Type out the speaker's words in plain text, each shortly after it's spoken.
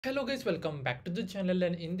Hello guys, welcome back to the channel,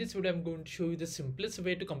 and in this video I'm going to show you the simplest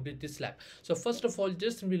way to complete this lab. So first of all,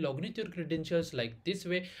 just simply log in with your credentials like this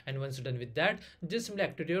way, and once you're done with that, just simply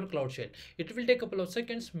activate your cloud shell. It will take a couple of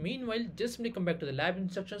seconds. Meanwhile, just simply come back to the lab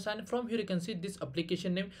instructions, and from here you can see this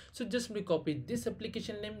application name. So just simply copy this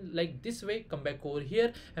application name like this way, come back over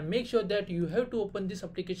here and make sure that you have to open this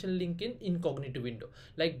application link in incognito window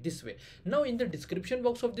like this way. Now in the description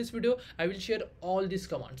box of this video I will share all these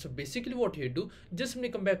commands. So basically what you do, just simply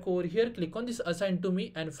come back over here, click on this assign to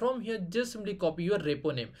me, and from here just simply copy your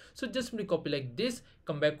repo name. So just simply copy like this,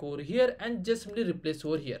 come back over here and just simply replace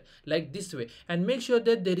over here like this way, and make sure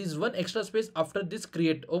that there is one extra space after this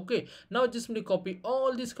create. Okay, now just simply copy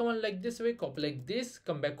all this command like this way, copy like this,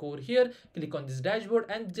 come back over here, click on this dashboard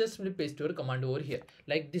and just simply paste your command over here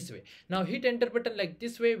like this way. Now hit enter button like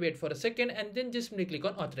this way, wait for a second and then just simply click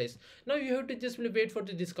on authorize. Now you have to just simply wait for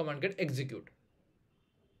this command get execute,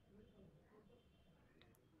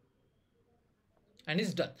 and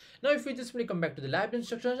it's done. Now if we just simply come back to the lab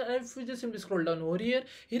instructions, and if we just simply scroll down over here,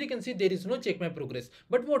 you can see there is no check my progress.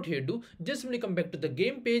 But what here do, just simply come back to the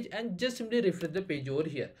game page and just simply refresh the page over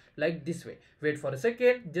here like this way. Wait for a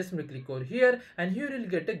second, just simply click over here, and here you'll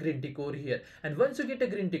get a green tick over here. And once you get a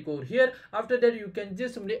green tick over here, after that you can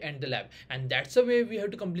just simply end the lab. And that's the way we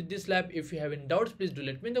have to complete this lab. If you have any doubts, please do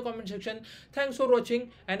let me in the comment section. Thanks for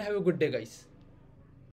watching and have a good day guys.